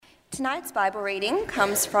Tonight's Bible reading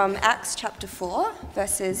comes from Acts chapter 4,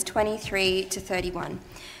 verses 23 to 31.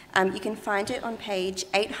 You can find it on page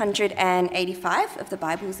 885 of the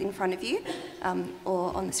Bibles in front of you,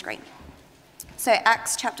 or on the screen. So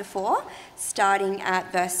Acts chapter 4, starting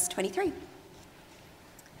at verse 23.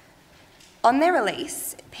 On their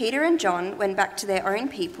release, Peter and John went back to their own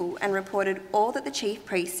people and reported all that the chief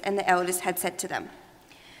priests and the elders had said to them.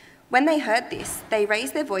 When they heard this, they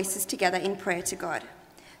raised their voices together in prayer to God.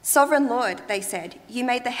 "Sovereign Lord," they said, "you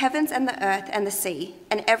made the heavens and the earth and the sea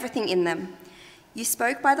and everything in them. You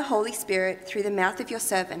spoke by the Holy Spirit through the mouth of your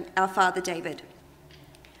servant, our father David.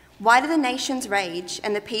 Why do the nations rage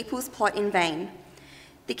and the peoples plot in vain?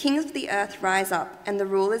 The kings of the earth rise up and the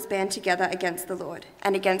rulers band together against the Lord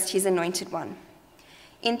and against his anointed one."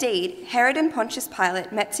 Indeed, Herod and Pontius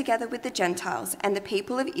Pilate met together with the Gentiles and the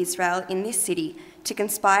people of Israel in this city to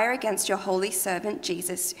conspire against your holy servant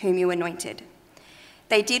Jesus, whom you anointed.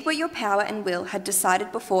 They did what your power and will had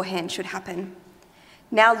decided beforehand should happen.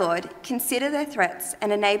 Now, Lord, consider their threats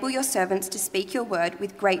and enable your servants to speak your word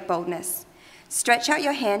with great boldness. Stretch out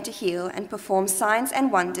your hand to heal and perform signs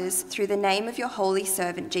and wonders through the name of your holy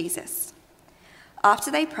servant Jesus.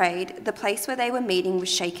 After they prayed, the place where they were meeting was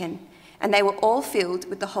shaken, and they were all filled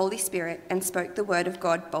with the Holy Spirit and spoke the word of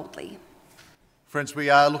God boldly. Friends, we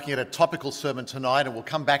are looking at a topical sermon tonight, and we'll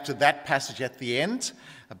come back to that passage at the end.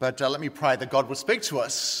 But let me pray that God will speak to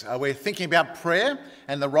us. We're thinking about prayer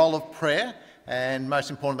and the role of prayer, and most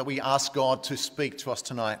important, that we ask God to speak to us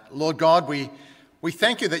tonight. Lord God, we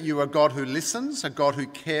thank you that you are a God who listens, a God who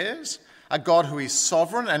cares, a God who is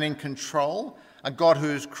sovereign and in control, a God who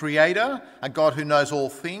is creator, a God who knows all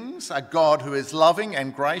things, a God who is loving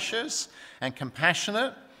and gracious and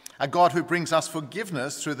compassionate, a God who brings us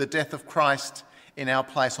forgiveness through the death of Christ in our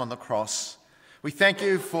place on the cross. We thank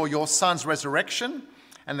you for your Son's resurrection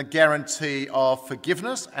and the guarantee of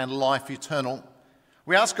forgiveness and life eternal.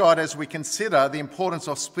 We ask God, as we consider the importance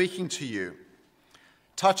of speaking to you,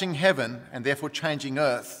 touching heaven and therefore changing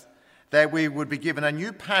earth, that we would be given a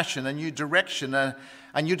new passion, a new direction, a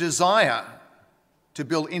new desire to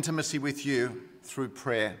build intimacy with you through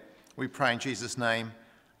prayer. We pray in Jesus' name,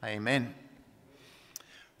 amen.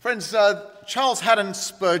 Friends, Charles Haddon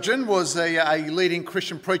Spurgeon was a leading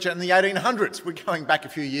Christian preacher in the 1800s. We're going back a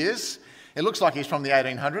few years. It looks like he's from the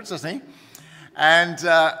 1800s, doesn't he? And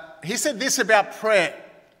he said this about prayer.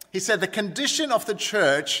 He said, "The condition of the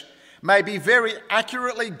church may be very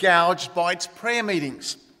accurately gauged by its prayer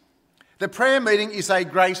meetings. The prayer meeting is a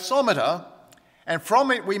graceometer, and from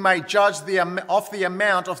it we may judge of the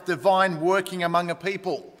amount of divine working among a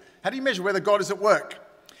people." How do you measure whether God is at work?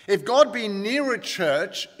 If God be near a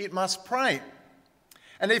church, it must pray.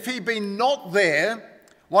 And if he be not there,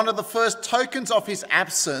 one of the first tokens of his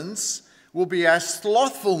absence will be a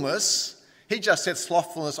slothfulness. He just said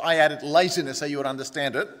slothfulness, I added laziness so you would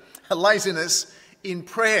understand it. A laziness in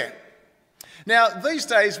prayer. Now, these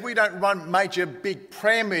days we don't run major big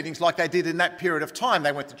prayer meetings like they did in that period of time.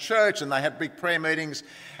 They went to church and they had big prayer meetings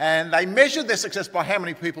and they measured their success by how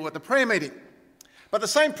many people were at the prayer meeting. But the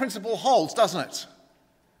same principle holds, doesn't it?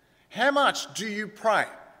 How much do you pray?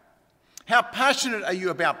 How passionate are you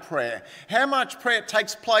about prayer? How much prayer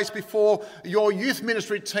takes place before your youth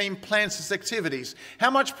ministry team plans its activities? How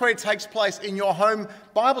much prayer takes place in your home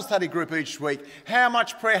Bible study group each week? How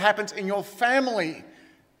much prayer happens in your family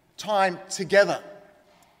time together?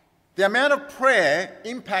 The amount of prayer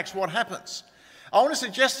impacts what happens. I want to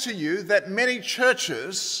suggest to you that many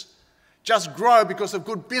churches just grow because of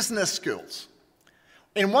good business skills.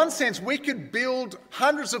 In one sense, we could build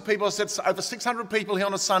hundreds of people, I said over 600 people here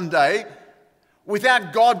on a Sunday,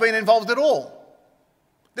 without God being involved at all.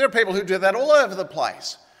 There are people who do that all over the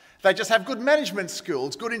place. They just have good management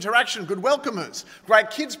skills, good interaction, good welcomers, great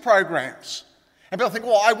kids programs. And people think,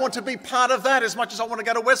 well, I want to be part of that as much as I want to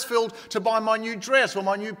go to Westfield to buy my new dress or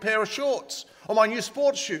my new pair of shorts or my new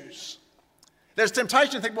sports shoes. There's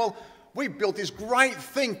temptation to think, well, we built this great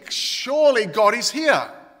thing. Surely God is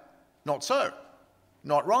here. Not so.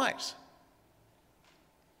 Not right.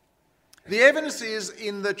 The evidence is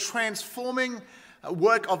in the transforming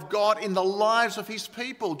work of God in the lives of his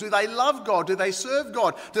people. Do they love God? Do they serve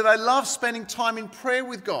God? Do they love spending time in prayer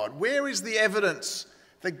with God? Where is the evidence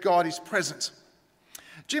that God is present?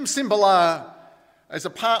 Jim Cymbala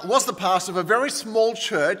was the pastor of a very small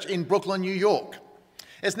church in Brooklyn, New York.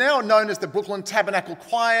 It's now known as the Brooklyn Tabernacle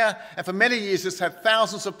Choir, and for many years it's had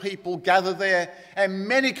thousands of people gather there and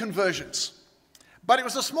many conversions. But it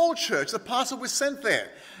was a small church. The pastor was sent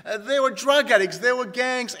there. There were drug addicts, there were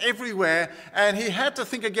gangs everywhere, and he had to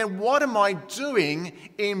think again, what am I doing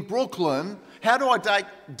in Brooklyn? How do I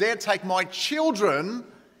dare take my children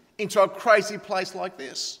into a crazy place like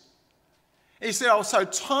this? He said, I was so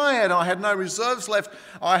tired, I had no reserves left.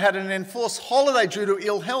 I had an enforced holiday due to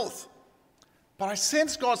ill health. But I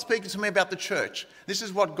sensed God speaking to me about the church. This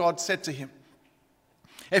is what God said to him.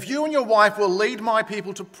 If you and your wife will lead my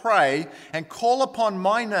people to pray and call upon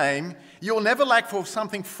my name, you will never lack for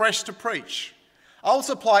something fresh to preach. I will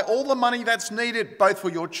supply all the money that's needed both for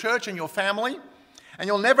your church and your family, and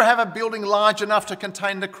you'll never have a building large enough to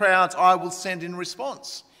contain the crowds I will send in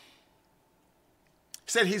response.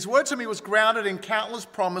 He said his word to me was grounded in countless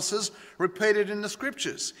promises repeated in the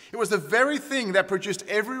scriptures. It was the very thing that produced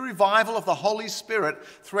every revival of the Holy Spirit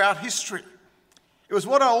throughout history. It was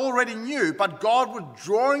what I already knew, but God was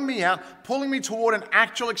drawing me out, pulling me toward an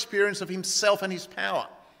actual experience of himself and his power.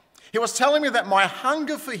 He was telling me that my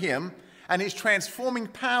hunger for him and his transforming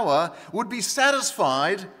power would be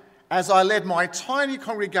satisfied as I led my tiny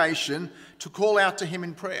congregation to call out to him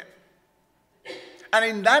in prayer. And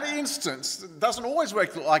in that instance, it doesn't always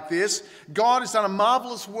work like this, God has done a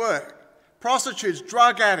marvelous work. Prostitutes,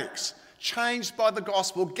 drug addicts, changed by the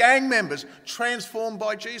gospel, gang members, transformed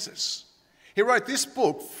by Jesus. He wrote this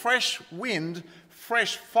book, Fresh Wind,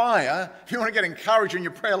 Fresh Fire. If you want to get encouraged in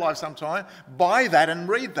your prayer life sometime, buy that and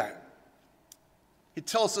read that. It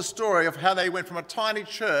tells the story of how they went from a tiny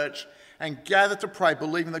church and gathered to pray,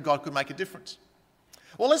 believing that God could make a difference.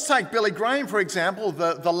 Well, let's take Billy Graham, for example,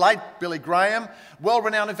 the late Billy Graham,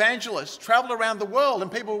 well-renowned evangelist, travelled around the world,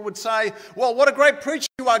 and people would say, well, what a great preacher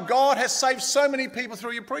you are. God has saved so many people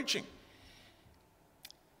through your preaching.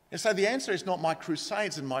 And so the answer is not my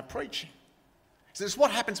crusades and my preaching. It's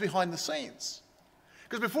what happens behind the scenes.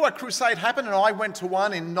 Because before a crusade happened, and I went to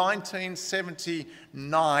one in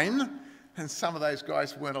 1979, and some of those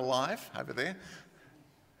guys weren't alive over there,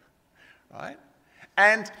 right?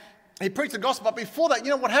 And he preached the gospel, but before that,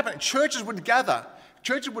 you know what happened? Churches would gather,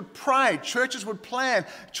 churches would pray, churches would plan,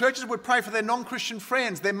 churches would pray for their non-Christian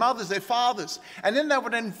friends, their mothers, their fathers, and then they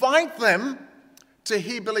would invite them to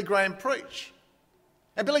hear Billy Graham preach.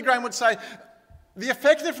 And Billy Graham would say, the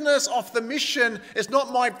effectiveness of the mission is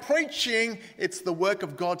not my preaching, it's the work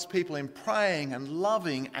of God's people in praying and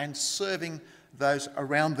loving and serving those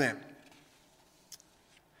around them.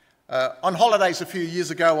 On holidays a few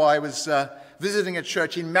years ago, I was visiting a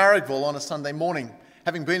church in Marrickville on a Sunday morning.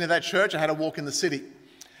 Having been to that church, I had a walk in the city.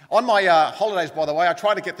 On my holidays, by the way, I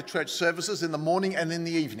try to get the church services in the morning and in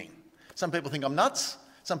the evening. Some people think I'm nuts.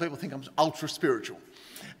 Some people think I'm ultra-spiritual.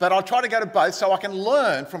 But I'll try to go to both so I can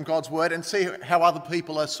learn from God's word and see how other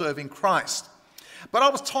people are serving Christ. But I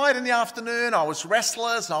was tired in the afternoon, I was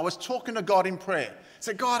restless, and I was talking to God in prayer. I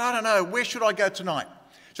said, God, I don't know, where should I go tonight?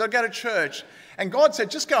 Should I go to church? And God said,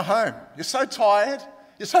 just go home. You're so tired,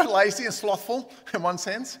 you're so lazy and slothful, in one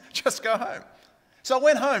sense, just go home. So I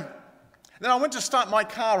went home. Then I went to start my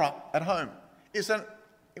car up at home. It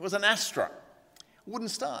was an Astra.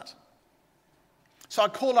 Wouldn't start. So I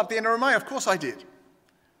called up the NRMA, of course I did.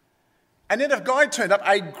 And then a guy turned up,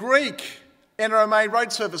 a Greek NRMA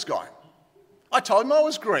road service guy. I told him I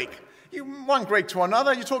was Greek. One Greek to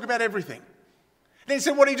another, you talk about everything. Then he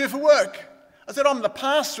said, what do you do for work? I said, I'm the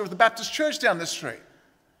pastor of the Baptist church down the street.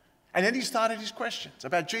 And then he started his questions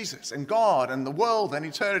about Jesus and God and the world and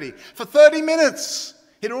eternity. For 30 minutes,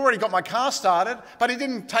 he'd already got my car started, but he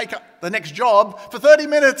didn't take up the next job. For 30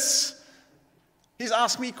 minutes, he's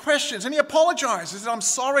asked me questions, and he apologized. He said, I'm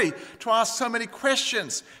sorry to ask so many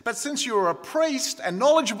questions, but since you're a priest and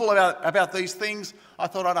knowledgeable about these things, I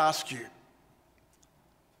thought I'd ask you.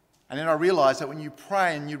 And then I realized that when you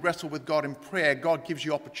pray and you wrestle with God in prayer, God gives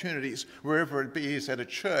you opportunities, wherever it be, at a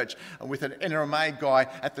church, and with an NRMA guy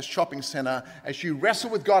at the shopping center, as you wrestle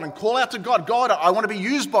with God and call out to God, God, I want to be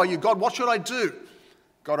used by you. God, what should I do?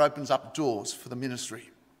 God opens up doors for the ministry.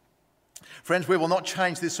 Friends, we will not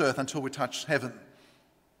change this earth until we touch heaven.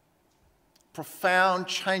 Profound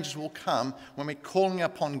changes will come when we're calling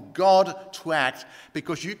upon God to act,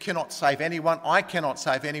 because you cannot save anyone, I cannot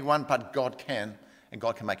save anyone, but God can, and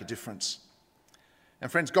God can make a difference. And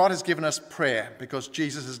friends, God has given us prayer because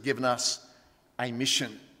Jesus has given us a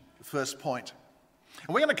mission, the first point.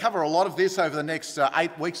 And we're going to cover a lot of this over the next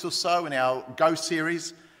 8 weeks or so in our Go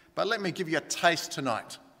series, but let me give you a taste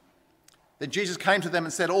tonight. Then Jesus came to them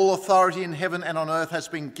and said, all authority in heaven and on earth has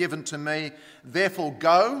been given to me, therefore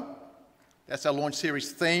go. That's our launch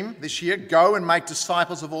series theme this year. Go and make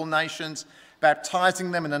disciples of all nations,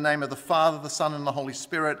 baptizing them in the name of the Father, the Son, and the Holy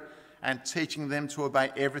Spirit, and teaching them to obey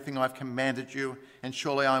everything I've commanded you, and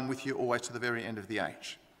surely I am with you always to the very end of the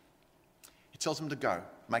age. He tells them to go,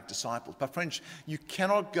 make disciples. But friends, you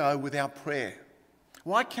cannot go without prayer.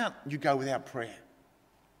 Why can't you go without prayer?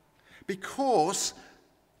 Because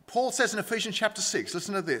Paul says in Ephesians chapter 6,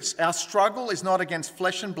 listen to this, our struggle is not against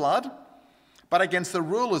flesh and blood, but against the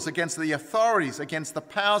rulers, against the authorities, against the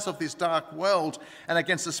powers of this dark world, and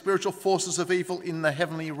against the spiritual forces of evil in the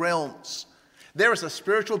heavenly realms. There is a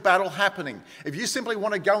spiritual battle happening. If you simply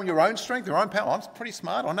want to go in your own strength, your own power, I'm pretty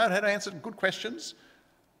smart, I know how to answer good questions.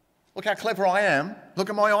 Look how clever I am. Look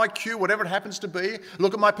at my IQ, whatever it happens to be.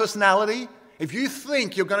 Look at my personality. If you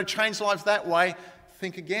think you're going to change lives that way,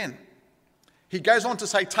 think again. He goes on to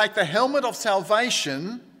say, take the helmet of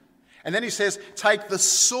salvation, and then he says, take the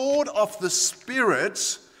sword of the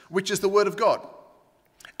Spirit, which is the word of God.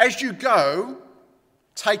 As you go,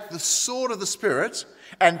 take the sword of the Spirit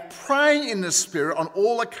and pray in the Spirit on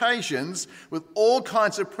all occasions with all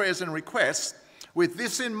kinds of prayers and requests. With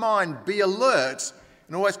this in mind, be alert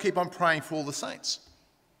and always keep on praying for all the saints.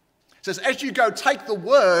 It says, as you go, take the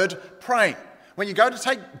word, pray. When you go to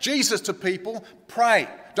take Jesus to people, pray.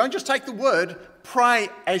 Don't just take the word, pray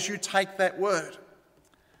as you take that word.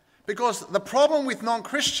 Because the problem with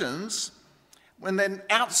non-Christians, when they're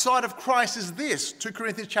outside of Christ, is this, 2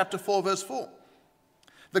 Corinthians chapter 4, verse 4.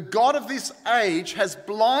 The God of this age has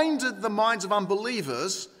blinded the minds of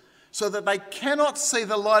unbelievers so that they cannot see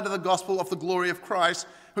the light of the gospel of the glory of Christ,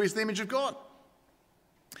 who is the image of God.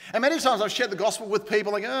 And many times I've shared the gospel with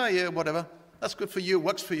people like, oh yeah, whatever, that's good for you,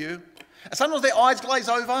 works for you. And sometimes their eyes glaze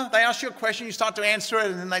over, they ask you a question, you start to answer it,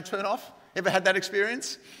 and then they turn off. Ever had that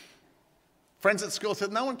experience? Friends at school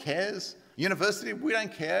said, no one cares. University, we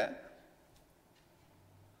don't care.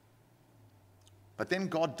 But then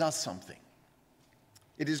God does something.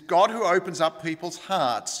 It is God who opens up people's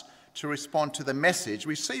hearts to respond to the message.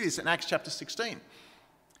 We see this in Acts chapter 16.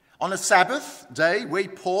 On a Sabbath day, we,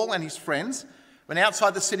 Paul and his friends, went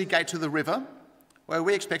outside the city gate to the river, where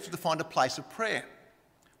we expected to find a place of prayer.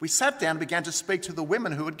 We sat down and began to speak to the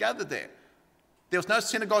women who had gathered there. There was no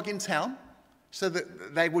synagogue in town, so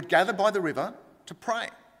that they would gather by the river to pray.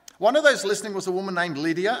 One of those listening was a woman named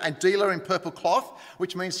Lydia, a dealer in purple cloth,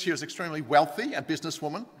 which means she was extremely wealthy, a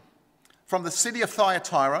businesswoman, from the city of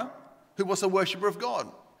Thyatira, who was a worshipper of God.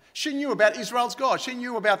 She knew about Israel's God. She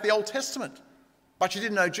knew about the Old Testament, but she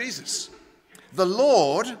didn't know Jesus. The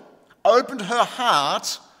Lord opened her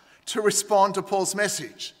heart to respond to Paul's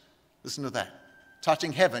message. Listen to that.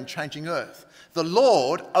 Touching heaven, changing earth. The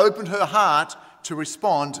Lord opened her heart to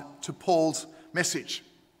respond to Paul's message.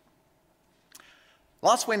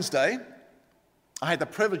 Last Wednesday, I had the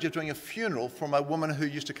privilege of doing a funeral from a woman who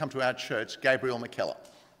used to come to our church, Gabrielle McKellar.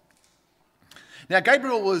 Now,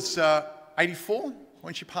 Gabrielle was 84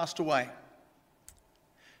 when she passed away.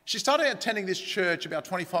 She started attending this church about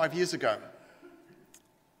 25 years ago.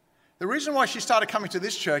 The reason why she started coming to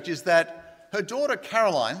this church is that her daughter,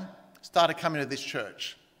 Caroline, started coming to this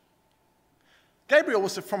church. Gabrielle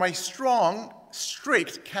was from a strong,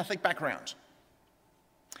 strict Catholic background.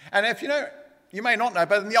 And if you know, you may not know,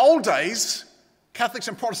 but in the old days, Catholics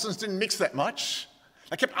and Protestants didn't mix that much.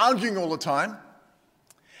 They kept arguing all the time.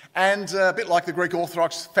 And a bit like the Greek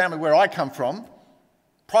Orthodox family where I come from,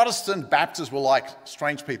 Protestant Baptists were like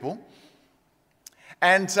strange people.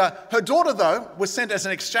 And her daughter, though, was sent as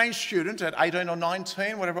an exchange student at 18 or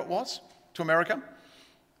 19, whatever it was, to America.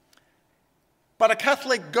 But a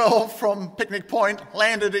Catholic girl from Picnic Point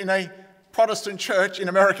landed in a Protestant church in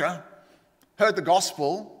America, heard the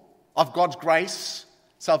gospel of God's grace,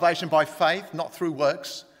 salvation by faith, not through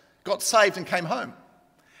works, got saved and came home.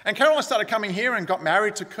 And Caroline started coming here and got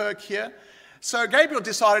married to Kirk here. So Gabriel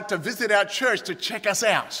decided to visit our church to check us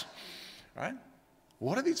out. Right?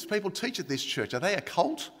 What do these people teach at this church? Are they a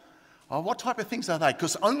cult? Or what type of things are they?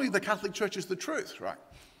 Because only the Catholic Church is the truth, right?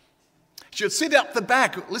 She would sit up the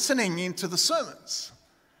back listening into the sermons,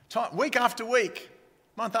 week after week,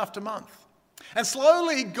 month after month. And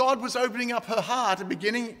slowly God was opening up her heart. At the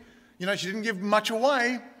beginning, she didn't give much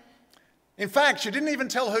away. In fact, she didn't even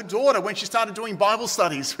tell her daughter when she started doing Bible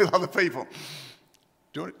studies with other people.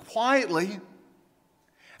 Doing it quietly.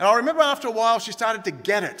 And I remember after a while she started to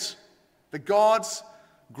get it. That God's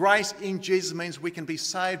grace in Jesus means we can be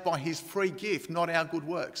saved by his free gift, not our good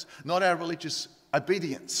works, not our religious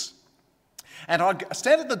obedience. And I'd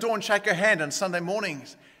stand at the door and shake her hand, and Sunday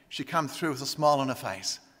mornings she'd come through with a smile on her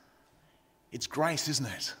face. It's grace, isn't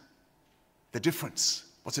it? The difference.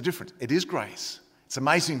 What's the difference? It is grace. It's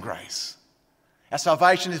amazing grace. Our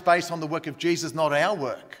salvation is based on the work of Jesus, not our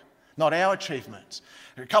work, not our achievements.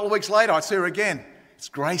 A couple of weeks later, I'd see her again. It's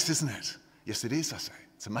grace, isn't it? Yes, it is, I say.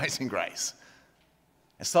 It's amazing grace.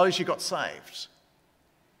 And slowly she got saved.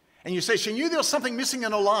 And you see, she knew there was something missing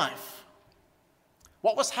in her life.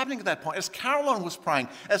 What was happening at that point? As Caroline was praying,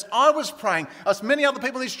 as I was praying, as many other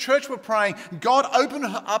people in this church were praying, God opened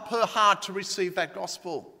up her heart to receive that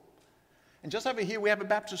gospel. And just over here we have a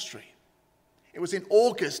baptistry. It was in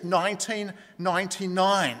August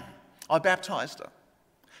 1999. I baptised her.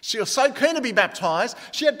 She was so keen to be baptised,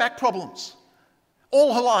 she had back problems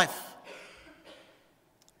all her life.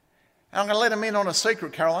 And I'm going to let him in on a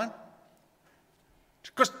secret, Caroline.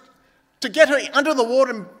 Because to get her under the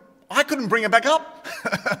water, I couldn't bring her back up.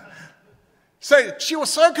 So she was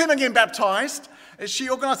so keen on getting baptised, she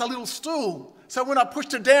organised a little stool. So when I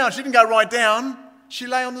pushed her down, she didn't go right down. She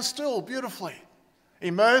lay on the stool beautifully,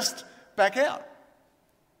 immersed, back out.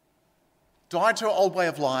 Died to her old way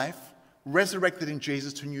of life, resurrected in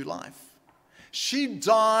Jesus to new life. She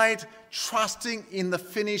died trusting in the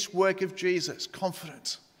finished work of Jesus,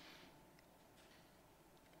 confident.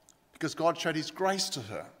 Because God showed his grace to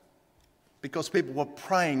her. Because people were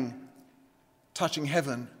praying, touching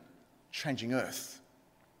heaven, changing earth.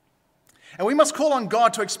 And we must call on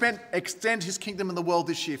God to extend his kingdom in the world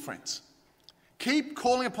this year, friends. Keep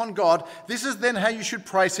calling upon God. This is then how you should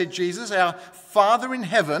pray, said Jesus. Our Father in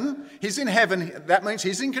heaven, he's in heaven. That means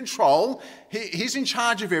he's in control. He's in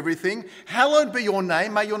charge of everything. Hallowed be your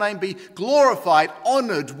name. May your name be glorified,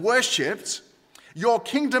 honoured, worshipped. Your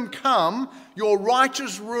kingdom come, your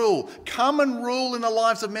righteous rule. Come and rule in the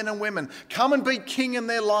lives of men and women. Come and be king in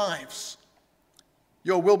their lives.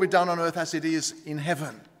 Your will be done on earth as it is in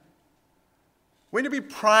heaven. We need to be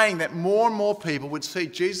praying that more and more people would see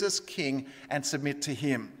Jesus King and submit to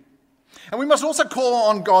him. And we must also call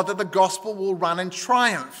on God that the gospel will run and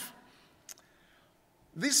triumph.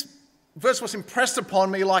 This verse was impressed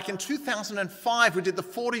upon me like in 2005 we did the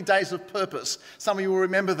 40 Days of Purpose. Some of you will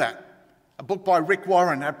remember that. A book by Rick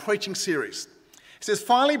Warren, our preaching series. It says,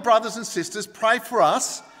 finally, brothers and sisters, pray for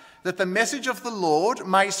us that the message of the Lord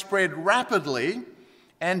may spread rapidly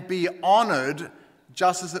and be honoured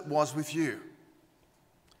just as it was with you.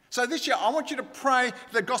 So this year, I want you to pray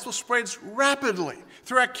the gospel spreads rapidly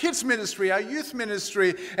through our kids' ministry, our youth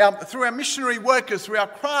ministry, through our missionary workers, through our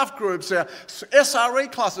craft groups, our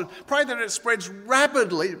SRE classes. Pray that it spreads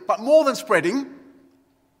rapidly, but more than spreading,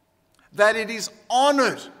 that it is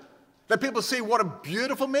honoured. That people see what a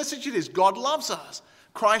beautiful message it is. God loves us.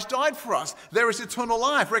 Christ died for us. There is eternal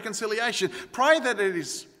life, reconciliation. Pray that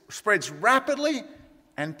it spreads rapidly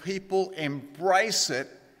and people embrace it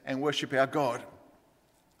and worship our God.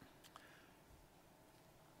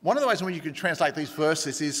 One of the ways in which you can translate these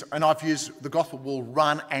verses is, and I've used the gospel will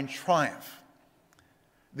run and triumph.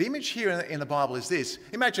 The image here in the Bible is this.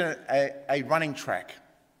 Imagine a running track.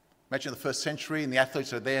 Imagine the first century and the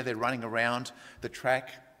athletes are there, they're running around the track.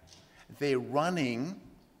 They're running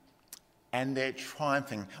and they're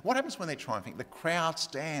triumphing. What happens when they're triumphing? The crowd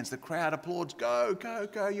stands, the crowd applauds, go, go,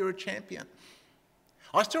 go, you're a champion.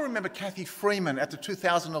 I still remember Kathy Freeman at the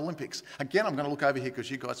 2000 Olympics. Again, I'm going to look over here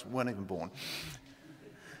because you guys weren't even born.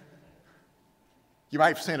 You may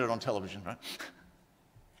have seen it on television, right?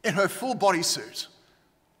 In her full bodysuit,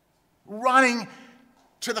 running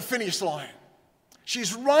to the finish line.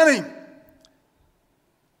 She's running.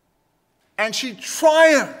 And she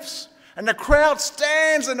triumphs. And the crowd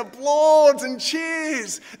stands and applauds and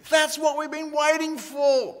cheers. That's what we've been waiting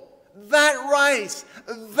for. That race,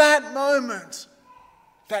 that moment,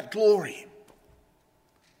 that glory.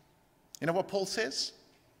 You know what Paul says?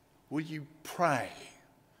 Will you pray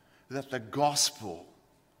that the gospel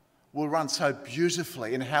will run so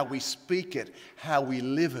beautifully in how we speak it, how we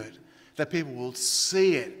live it, that people will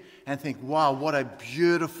see it and think, wow, what a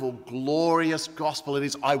beautiful, glorious gospel it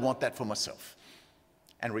is. I want that for myself.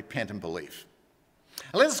 And repent and believe.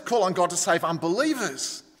 And let us call on God to save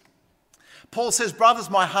unbelievers. Paul says,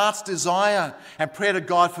 brothers, my heart's desire and prayer to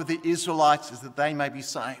God for the Israelites is that they may be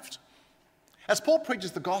saved. As Paul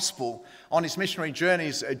preaches the gospel on his missionary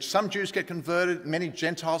journeys, some Jews get converted, many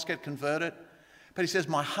Gentiles get converted. But he says,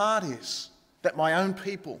 my heart is that my own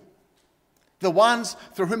people, the ones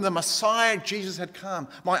through whom the Messiah, Jesus, had come,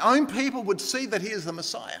 my own people would see that he is the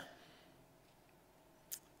Messiah.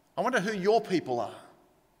 I wonder who your people are.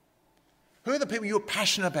 Who are the people you're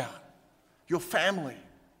passionate about? Your family,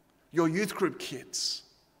 your youth group kids,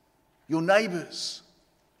 your neighbours,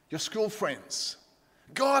 your school friends.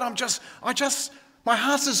 God, my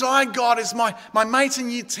heart's desire, God, is my mates in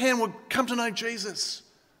year 10 would come to know Jesus.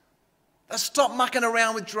 Stop mucking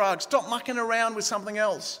around with drugs. Stop mucking around with something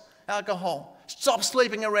else, alcohol. Stop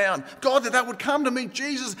sleeping around. God, that would come to meet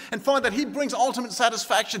Jesus and find that he brings ultimate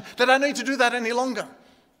satisfaction, that I don't need to do that any longer.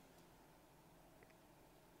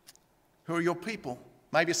 Who are your people?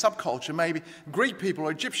 Maybe a subculture, maybe Greek people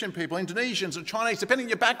or Egyptian people, Indonesians or Chinese, depending on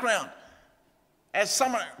your background. As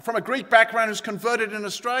someone from a Greek background who's converted in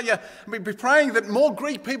Australia, we'd be praying that more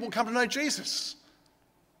Greek people come to know Jesus.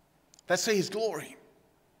 They see his glory.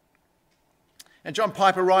 And John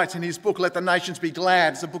Piper writes in his book, Let the Nations Be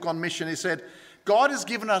Glad, it's a book on mission, he said, God has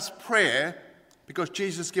given us prayer because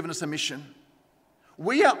Jesus has given us a mission.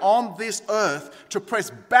 We are on this earth to press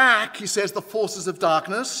back, he says, the forces of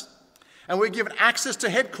darkness, and we're given access to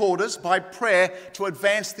headquarters by prayer to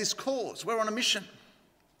advance this cause. We're on a mission.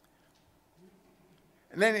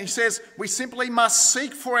 And then he says, we simply must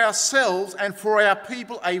seek for ourselves and for our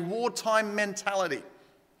people a wartime mentality.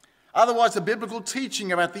 Otherwise, the biblical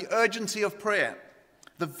teaching about the urgency of prayer,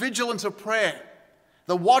 the vigilance of prayer,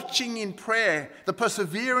 the watching in prayer, the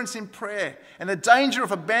perseverance in prayer, and the danger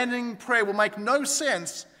of abandoning prayer will make no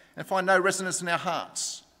sense and find no resonance in our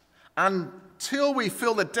hearts. Until we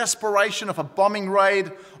feel the desperation of a bombing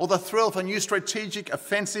raid or the thrill of a new strategic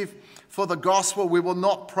offensive for the gospel, we will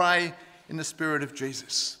not pray in the Spirit of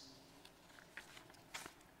Jesus.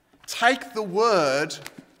 Take the word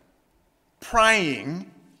praying,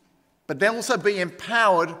 but then also be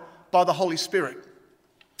empowered by the Holy Spirit.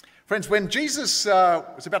 Friends, when Jesus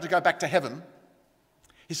was about to go back to heaven,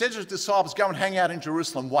 he said to his disciples, go and hang out in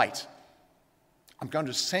Jerusalem, wait. I'm going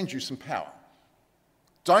to send you some power.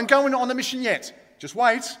 Don't go in on the mission yet, just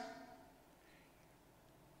wait.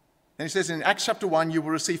 Then he says in Acts chapter 1, you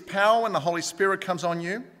will receive power when the Holy Spirit comes on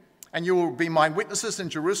you, and you will be my witnesses in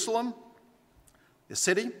Jerusalem, the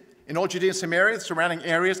city, in all Judea and Samaria, the surrounding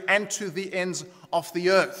areas, and to the ends of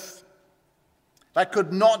the earth. They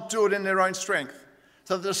could not do it in their own strength.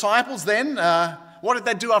 So the disciples then, what did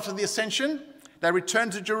they do after the ascension? They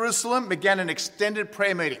returned to Jerusalem, began an extended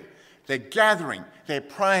prayer meeting. They're gathering, they're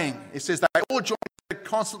praying. It says they all joined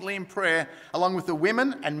constantly in prayer, along with the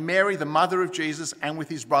women and Mary, the mother of Jesus, and with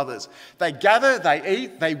his brothers. They gather, they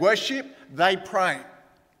eat, they worship, they pray.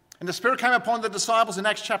 And the Spirit came upon the disciples in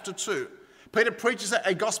Acts chapter 2. Peter preaches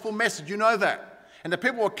a gospel message, you know that. And the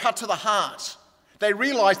people were cut to the heart. They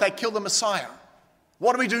realized they killed the Messiah.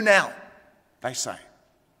 What do we do now? They say.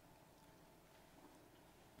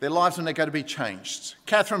 Their lives are going to be changed.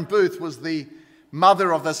 Catherine Booth was the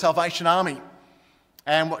mother of the Salvation Army.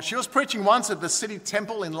 And she was preaching once at the City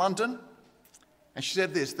Temple in London. And she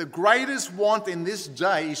said this, the greatest want in this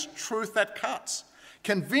day is truth that cuts.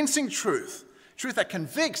 Convincing truth. Truth that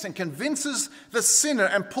convicts and convinces the sinner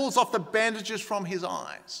and pulls off the bandages from his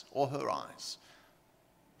eyes or her eyes.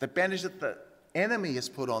 The bandage that the enemy has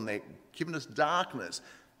put on there, given us darkness,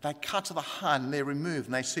 they cut to the heart and they're removed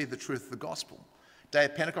and they see the truth of the gospel. Day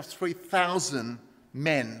of Pentecost, 3,000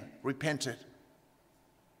 men repented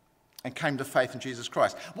and came to faith in Jesus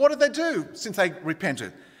Christ. What did they do since they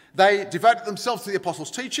repented? They devoted themselves to the apostles'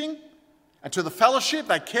 teaching and to the fellowship.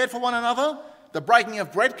 They cared for one another, the breaking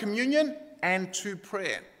of bread, communion, and to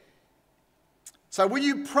prayer. So will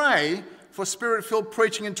you pray for Spirit-filled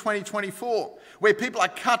preaching in 2024, where people are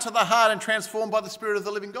cut to the heart and transformed by the Spirit of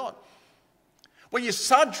the living God? When you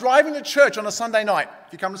start driving to church on a Sunday night,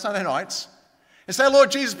 if you come to Sunday nights, and say, Lord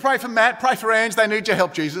Jesus, pray for Matt, pray for Ange, they need your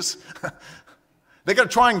help, Jesus. They're going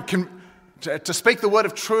to try and to speak the word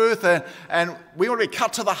of truth, and we want to be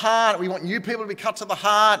cut to the heart. We want new people to be cut to the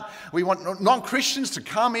heart. We want non-Christians to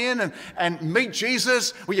come in and meet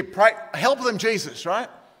Jesus. Will you pray? Help them, Jesus, right?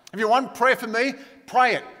 If you want prayer for me,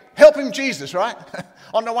 pray it. Help him, Jesus, right?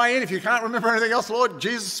 On the way in, if you can't remember anything else, Lord,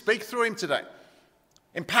 Jesus, speak through him today.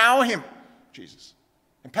 Empower him, Jesus.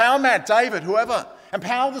 Empower Matt, David, whoever.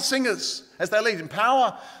 Empower the singers as they lead.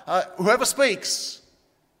 Empower whoever speaks.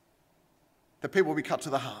 The people will be cut to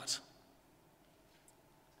the heart.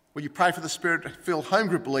 Will you pray for the Spirit-filled home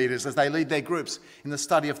group leaders as they lead their groups in the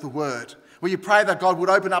study of the Word? Will you pray that God would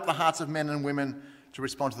open up the hearts of men and women to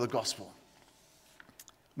respond to the gospel?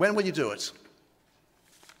 When will you do it?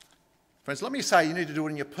 Friends, let me say you need to do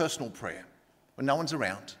it in your personal prayer, when no one's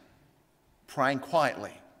around, praying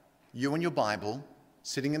quietly, you and your Bible,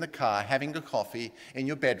 sitting in the car, having a coffee, in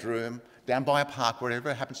your bedroom, down by a park, wherever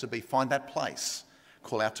it happens to be. Find that place.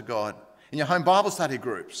 Call out to God. In your home Bible study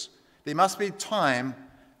groups, there must be time,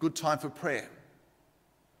 good time for prayer.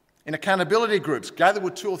 In accountability groups, gather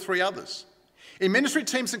with 2 or 3 others. In ministry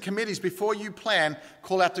teams and committees, before you plan,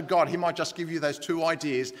 call out to God. He might just give you those 2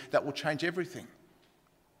 ideas that will change everything.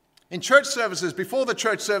 In church services, before the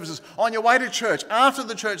church services, on your way to church, after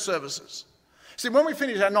the church services. See, when we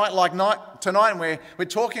finish our night like tonight and we're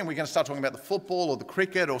talking, we're going to start talking about the football or the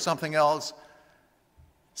cricket or something else.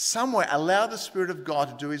 Somewhere, allow the Spirit of God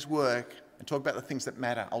to do his work and talk about the things that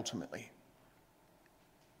matter ultimately.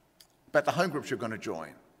 About the home groups you're going to join,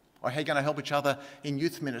 or how you're going to help each other in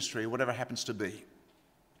youth ministry, or whatever it happens to be.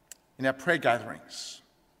 In our prayer gatherings.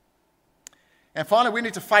 And finally, we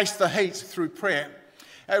need to face the heat through prayer.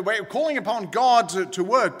 We're calling upon God to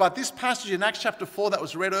work, but this passage in Acts chapter 4 that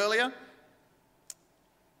was read earlier,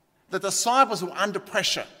 the disciples were under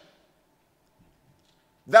pressure.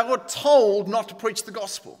 They were told not to preach the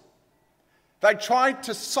gospel. They tried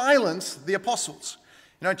to silence the apostles.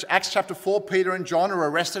 You know, in Acts chapter 4, Peter and John are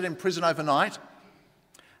arrested in prison overnight.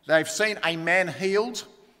 They've seen a man healed,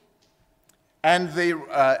 and the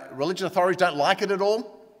religious authorities don't like it at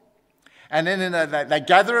all. And then they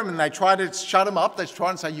gather him and they try to shut him up. They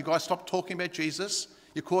try and say, you guys stop talking about Jesus.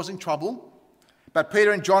 You're causing trouble. But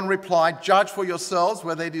Peter and John replied, judge for yourselves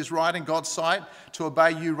whether it is right in God's sight to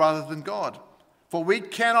obey you rather than God. For we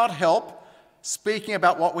cannot help speaking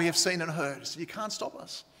about what we have seen and heard. So you can't stop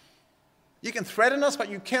us. You can threaten us, but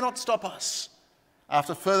you cannot stop us.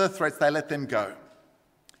 After further threats, they let them go.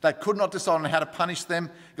 They could not decide on how to punish them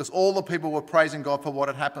because all the people were praising God for what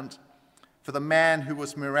had happened. For the man who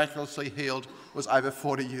was miraculously healed was over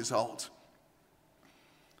 40 years old.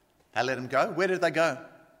 They let him go. Where did they go?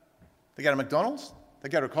 They go to McDonald's? They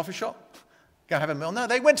go to a coffee shop? Go have a meal? No,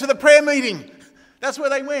 they went to the prayer meeting. That's where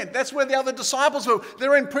they went. That's where the other disciples were.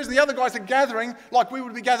 They're in prison. The other guys are gathering like we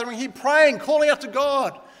would be gathering here, praying, calling out to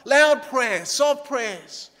God. Loud prayers, soft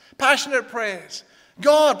prayers, passionate prayers.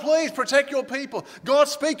 God, please protect your people. God,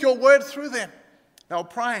 speak your word through them. They were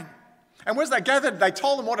praying. And as they gathered, they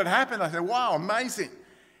told them what had happened. They said, wow, amazing.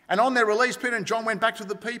 And on their release, Peter and John went back to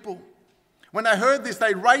the people. When they heard this,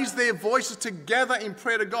 they raised their voices together in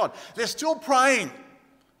prayer to God. They're still praying.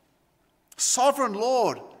 Sovereign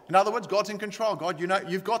Lord. In other words, God's in control. God, you know,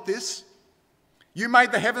 you've got this. You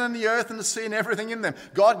made the heaven and the earth and the sea and everything in them.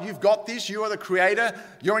 God, you've got this. You are the creator.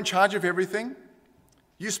 You're in charge of everything.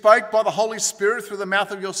 You spoke by the Holy Spirit through the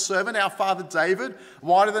mouth of your servant, our father David.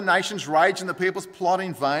 Why do the nations rage and the peoples plot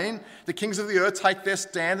in vain? The kings of the earth take their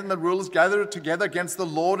stand and the rulers gather together against the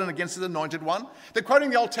Lord and against his anointed one. They're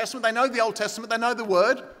quoting the Old Testament. They know the Old Testament. They know the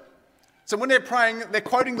word. So when they're praying, they're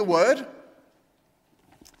quoting the word.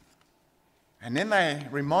 And then they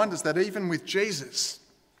remind us that even with Jesus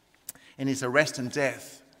in his arrest and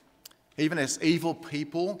death, even as evil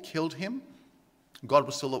people killed him, God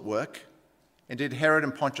was still at work. Indeed, Herod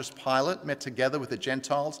and Pontius Pilate met together with the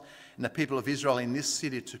Gentiles and the people of Israel in this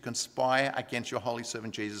city to conspire against your holy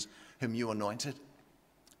servant Jesus, whom you anointed.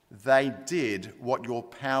 They did what your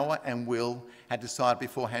power and will had decided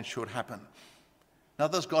beforehand should happen. In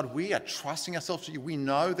other words, God, we are trusting ourselves to you. We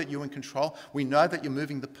know that you're in control. We know that you're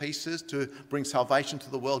moving the pieces to bring salvation to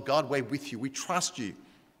the world. God, we're with you. We trust you.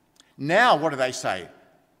 Now, what do they say?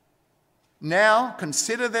 Now,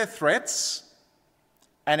 consider their threats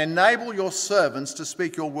and enable your servants to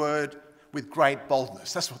speak your word with great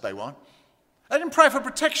boldness. That's what they want. They didn't pray for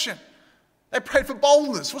protection. They prayed for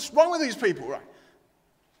boldness. What's wrong with these people, right?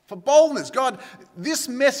 For boldness. God, this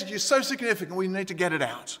message is so significant, we need to get it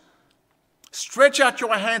out. Stretch out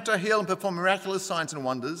your hand to heal and perform miraculous signs and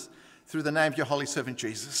wonders through the name of your holy servant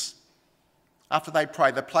Jesus. After they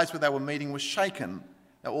prayed, the place where they were meeting was shaken.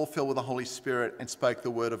 They all filled with the Holy Spirit and spoke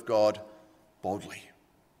the word of God boldly.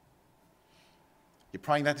 You're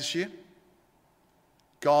praying that this year?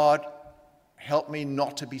 God, help me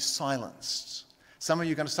not to be silenced. Some of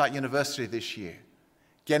you are going to start university this year.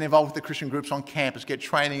 Get involved with the Christian groups on campus. Get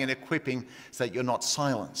training and equipping so that you're not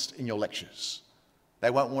silenced in your lectures. They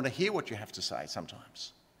won't want to hear what you have to say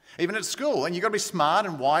sometimes. Even at school, and you've got to be smart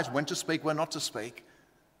and wise when to speak, when not to speak.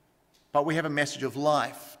 But we have a message of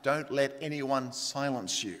life. Don't let anyone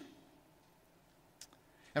silence you.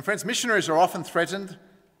 And friends, missionaries are often threatened.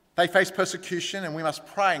 They face persecution, and we must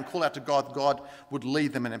pray and call out to God that God would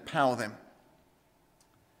lead them and empower them.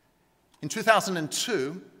 In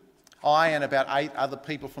 2002, I and about 8 other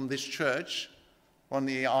people from this church were on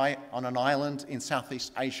an island in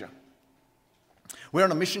Southeast Asia. We're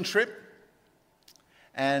on a mission trip,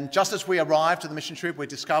 and just as we arrived to the mission trip, we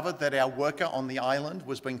discovered that our worker on the island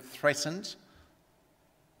was being threatened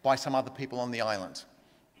by some other people on the island.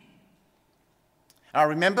 I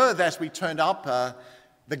remember that as we turned up,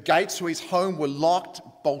 the gates to his home were locked,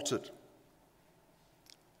 bolted.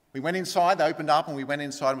 We went inside, they opened up, and we went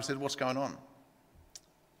inside and we said, what's going on?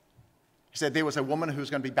 He said there was a woman who was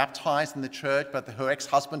going to be baptised in the church, but her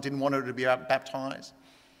ex-husband didn't want her to be baptised.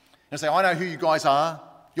 And I said, I know who you guys are.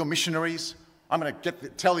 You're missionaries. I'm going to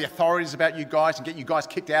tell the authorities about you guys and get you guys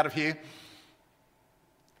kicked out of here.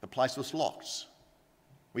 The place was locked.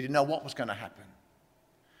 We didn't know what was going to happen.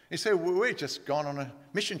 He said, well, we've just gone on a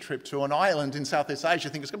mission trip to an island in Southeast Asia.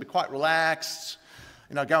 I think it's going to be quite relaxed.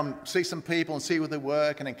 You know, go and see some people and see where they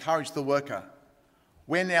work and encourage the worker.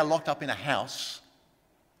 We're now locked up in a house,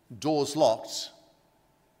 doors locked,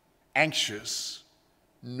 anxious,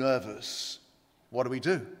 nervous. What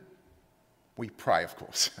do? We pray, of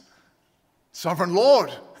course. Sovereign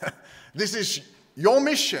Lord, this is your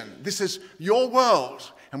mission. This is your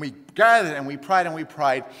world. And we gathered and we prayed and we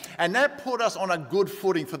prayed. And that put us on a good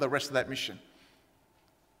footing for the rest of that mission.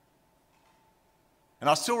 And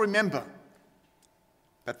I still remember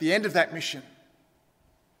At the end of that mission,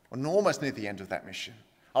 or almost near the end of that mission,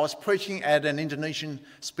 I was preaching at an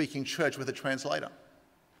Indonesian-speaking church with a translator.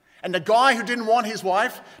 And the guy who didn't want his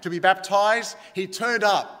wife to be baptised, he turned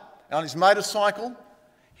up on his motorcycle.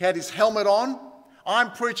 He had his helmet on.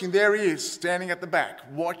 I'm preaching. There he is, standing at the back,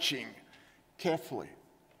 watching carefully.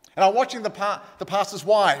 And I'm watching the pastor's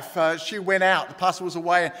wife. She went out. The pastor was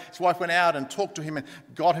away. His wife went out and talked to him and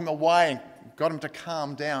got him away and got him to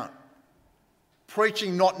calm down.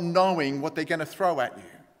 Preaching not knowing what they're going to throw at you.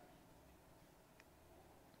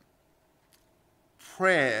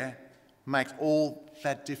 Prayer makes all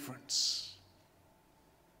that difference.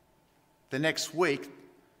 The next week,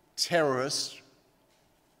 terrorists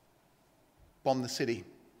bombed the city.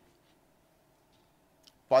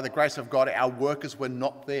 By the grace of God, our workers were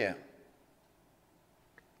not there.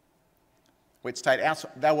 We'd stayed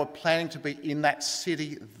outside. They were planning to be in that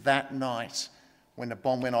city that night when the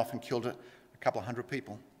bomb went off and killed a couple of hundred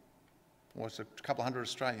people. Or it's a couple of hundred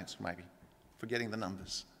Australians, maybe, forgetting the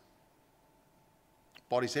numbers.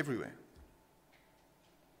 Bodies everywhere.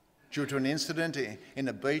 Due to an incident in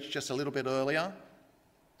the beach just a little bit earlier,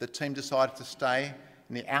 the team decided to stay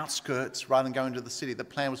in the outskirts rather than go into the city. The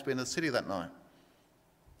plan was to be in the city that night.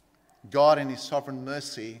 God, in his sovereign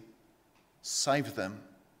mercy, saved them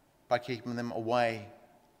by keeping them away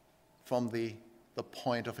from the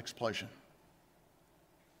point of explosion.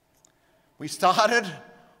 We started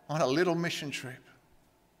on a little mission trip,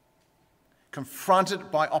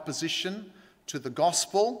 confronted by opposition to the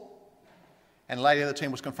gospel, and later the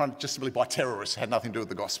team was confronted just simply by terrorists. It had nothing to do with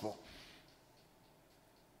the gospel.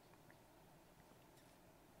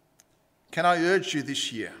 Can I urge you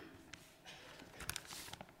this year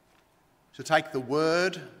to take the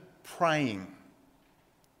word praying,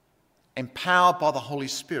 empowered by the Holy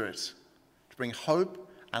Spirit, to bring hope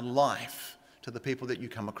and life to the people that you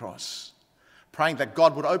come across. Praying that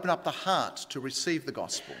God would open up the heart to receive the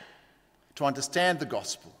gospel, to understand the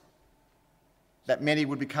gospel, that many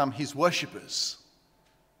would become his worshippers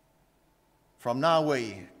from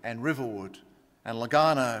Narwee and Riverwood and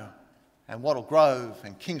Lugano and Wattle Grove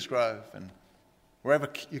and Kingsgrove and wherever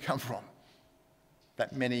you come from,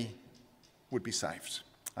 that many would be saved.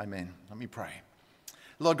 Amen. Let me pray.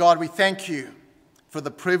 Lord God, we thank you for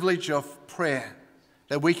the privilege of prayer,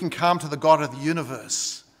 that we can come to the God of the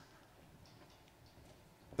universe,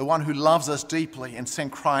 the one who loves us deeply and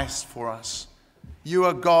sent Christ for us. You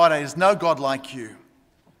are God. There is no God like you.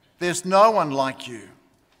 There's no one like you,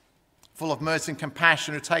 full of mercy and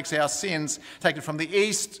compassion, who takes our sins, taken from the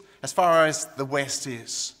east as far as the west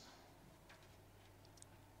is,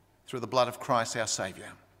 through the blood of Christ our Saviour.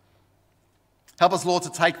 Help us, Lord,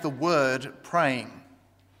 to take the word praying.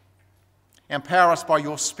 Empower us by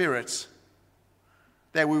your Spirit,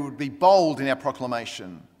 that we would be bold in our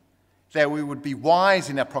proclamation, that we would be wise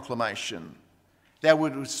in our proclamation, that we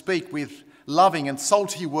would speak with loving and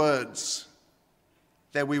salty words,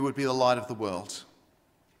 that we would be the light of the world.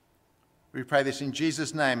 We pray this in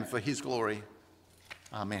Jesus' name for his glory.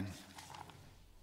 Amen.